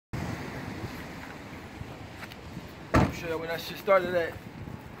show you when that shit started at.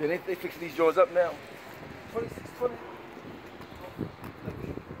 Then they fixing these drawers up now. 26, 20.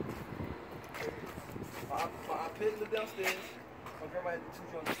 My pig lived downstairs. My grandma had the 2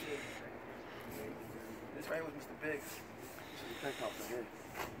 drawers upstairs. This right here was Mr. Biggs. This is the peg house right here.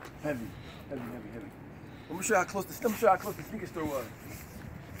 Heavy. Let me show you how close the sneaker store was.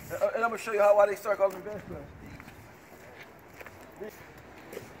 And I'm gonna show you why they started calling me Bench Press.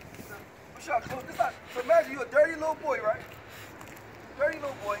 So imagine you a dirty little boy, right? Dirty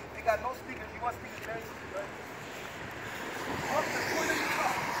little boy, they got no speakers, you want speakers, right? Up to the point of your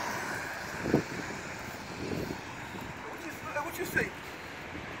top. What you see?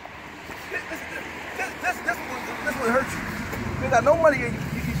 This will hurt you. You got no money and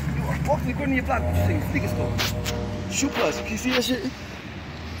you walk to the corner of your block, what you see? Sneaker store. Shoe Plus, can you see that shit?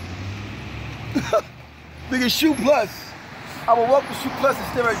 Nigga, Shoe Plus. I would walk to Shoe Plus and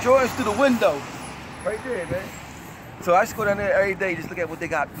stare at Jordans through the window. Right there, man. So I just go down there every day, just look at what they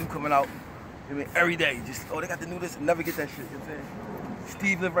got new coming out. I mean, every day. Just, oh, they got the new this and never get that shit. You know what I'm saying?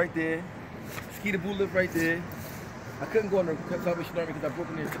 Steve lived right there. Skeeter Boo lived right there. I couldn't go in the Salvation Army because I broke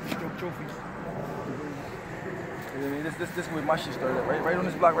in there and took the stroke trophies. You know what I mean? This is where my shit started, right on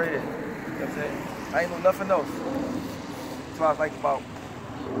this block right here. You know what I'm saying? I ain't know nothing else. So I was like about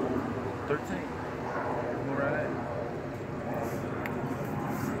 13. Around that.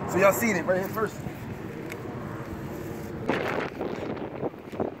 So y'all seen it right here first.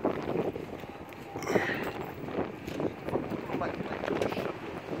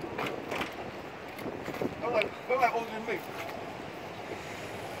 They're like older than me.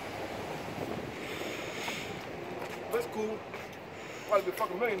 That's cool. Probably be a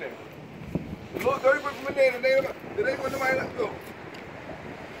fucking millionaire. The little dirty boy from the name, that ain't going to nobody let go.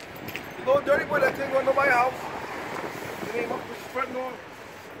 The little dirty boy that ain't going to nobody's house. It ain't up with his front door.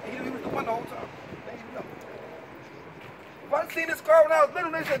 And he was the one the whole time. They didn't even know. If I'd seen this car when I was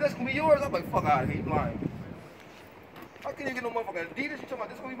little, they said that's gonna be yours. I'm like, fuck out of here, blind. I can't even get no motherfucking Adidas. You talking about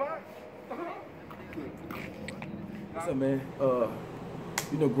this gonna be mine? What's up, man?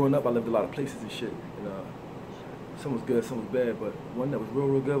 You know, growing up, I lived a lot of places and shit. And some was good, some was bad, but one that was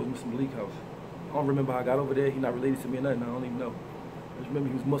real good was Mr. Malik's house. I don't remember how I got over there. He not related to me or nothing. I don't even know. I just remember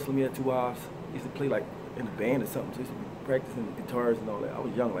he was Muslim. He had 2 wives. He used to play like in a band or something. So he used to be practicing the guitars and all that. I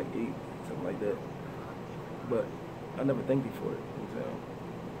was young, like 8, something like that. But I never thanked him for it. You know what I'm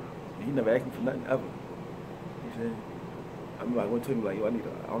saying? He never asked me for nothing ever. You know what I'm saying? I remember I went to him like, yo, I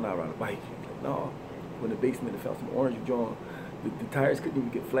don't know how to ride a bike. He was like, no. Went in the basement and found some orange drawn. The tires couldn't even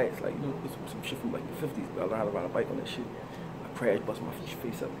get flats. Like, you know, some shit from like the 50s. But I learned how to ride a bike on that shit. I crashed, bust my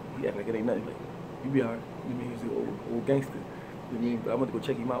face up. He acted like it ain't nothing. Like, you be alright. You know what I mean? He's an old gangster. You know what I mean? But I went to go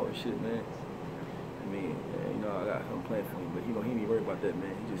check him out and shit, man. I mean, you know, I got something planned for him, but you know, he ain't worried about that,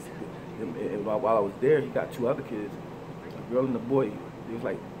 man. He just, and while I was there, he got 2 other kids, a girl and a boy. It was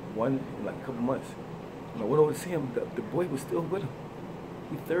like 1 in like a couple months. When I went over to see him, the boy was still with him.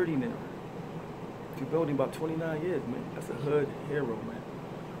 He's 30 now. He's been with him about 29 years, man. That's a hood hero, man.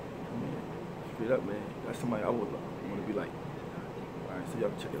 I mean, straight up, man. That's somebody I would want to be like. All right, so y'all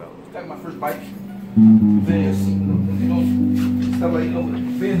can check it out. That's my first bike. Vans, you know, stuff like, you know,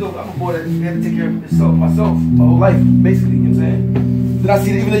 Vans over. I'm a boy that had to take care of myself my whole life, basically, you know what I'm saying? Then I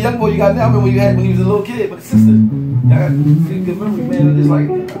see even the young boy you got now, I remember when you had when he was a little kid, but the sister. Y'all got good memory, man. I just like,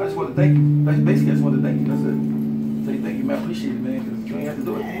 I just want to thank you. Basically, I just want to thank you. That's it. Say thank you, man. I appreciate it, man, because you ain't have to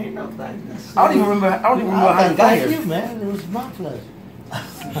do it. Ain't no thanks. I don't even remember how you got here. Thank you, man. It was my pleasure.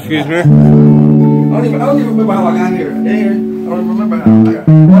 Excuse me? I don't even remember how I got here. I don't even remember how I got here.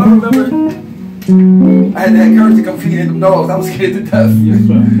 All I remember, I had to have courage to come feed them dogs. I was scared to death. Yes,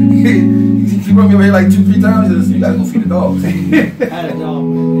 he brought me over here like 2, 3 times and said, you gotta go feed the dogs. I had a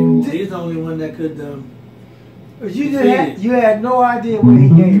dog. He's the only one that could but you had no idea where he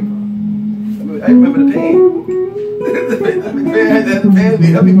came from. I remember the pain. The man had that pan, they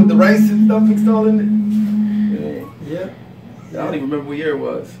helped me with the rice and stuff mixed all in it. Yeah. I don't even remember what year it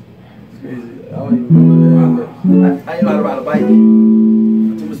was. It's crazy. I don't even remember that. I ain't know how to ride a bike.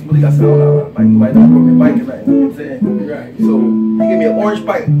 I said, I don't know how to ride a bike. Nobody knows me biking right. You know what I'm saying? Right. So he gave me an orange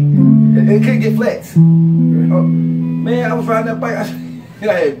bike. And it couldn't get flats. Man, I was riding that bike. I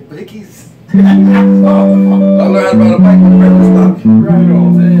had hickeys. I learned how to ride a bike on the regular stop. Right. You know what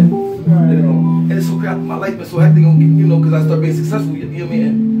I'm saying? Right. You know, and it's so crap. My life been so hectic, you know, because I started being successful. You know what I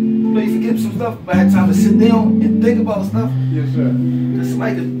mean? You know, you forget some stuff, but I had time to sit down and think about stuff. Yes, sir. Because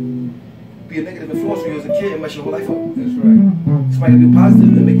somebody could be a negative influence for you as a kid and mess your whole life up. That's right. Somebody could be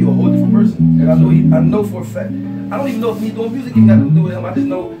positive and make you a whole different person. And I know for a fact. I don't even know if me doing music even got nothing to do with him. I just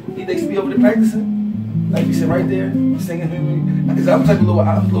know he used to be over there practicing. Like we sit right there, singing. Because I'm the type of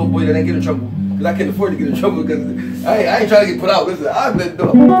little boy that ain't get in trouble. Because I can't afford to get in trouble because I ain't trying to get put out. Listen, I've been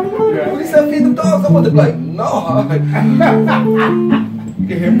doing. When he said feed them dogs, I want to be like, no. You can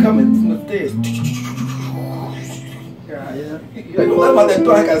hear him coming from the stairs. Yeah. Like, don't let him out that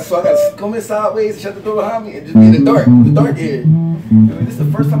door. I gotta come in sideways and shut the door behind me and just be in the dark area. I mean, this is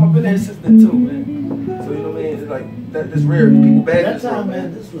the first time I've been there since then too, man. So you know what I mean? It's like that's rare. People bad. That time,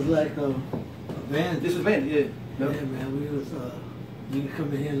 man, this was like a van. This was van, yeah. Yeah, man, we was you can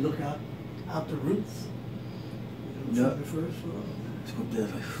come in here and look out the roots. You know, Yeah. the first floor.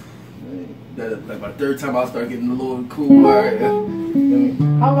 Like my third time I started getting a little cool. Right?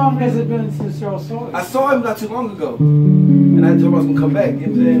 How long has it been since y'all saw it? I saw him not too long ago. And I told him I was gonna come back, you know what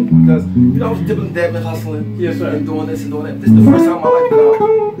I'm saying? Because I was dipping, dabbling, hustling, Yes, sir. and doing this and doing that. This is the first time in my life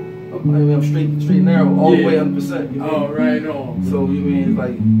that I'm straight and narrow, all the way 100%. You know? Oh, right on. So you mean it's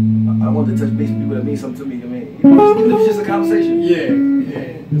like I wanted to touch base with people that mean something to me. I mean, even if it's just a conversation. Yeah. You know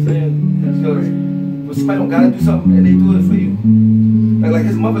what I'm saying? Because when somebody don't gotta do something and they do it for you. Like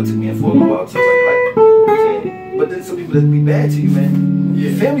his mother took me in for a little while, so like, you know what I'm saying? But then some people that be bad to you, man.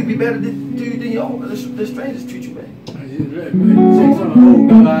 Yeah. Family be better to you than your own. The strangers treat you, man. Takes on a whole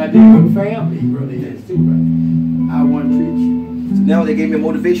good idea what family really is too, right? I want to treat you. So now they gave me a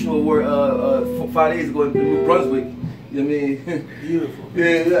motivational award 5 days ago in New Brunswick. You know what I mean? Beautiful.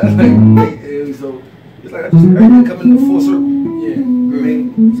 Yeah, so it's like I just everything coming in full circle. Yeah. You know what I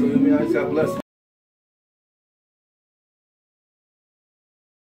mean? So you know what I mean? I just got blessed.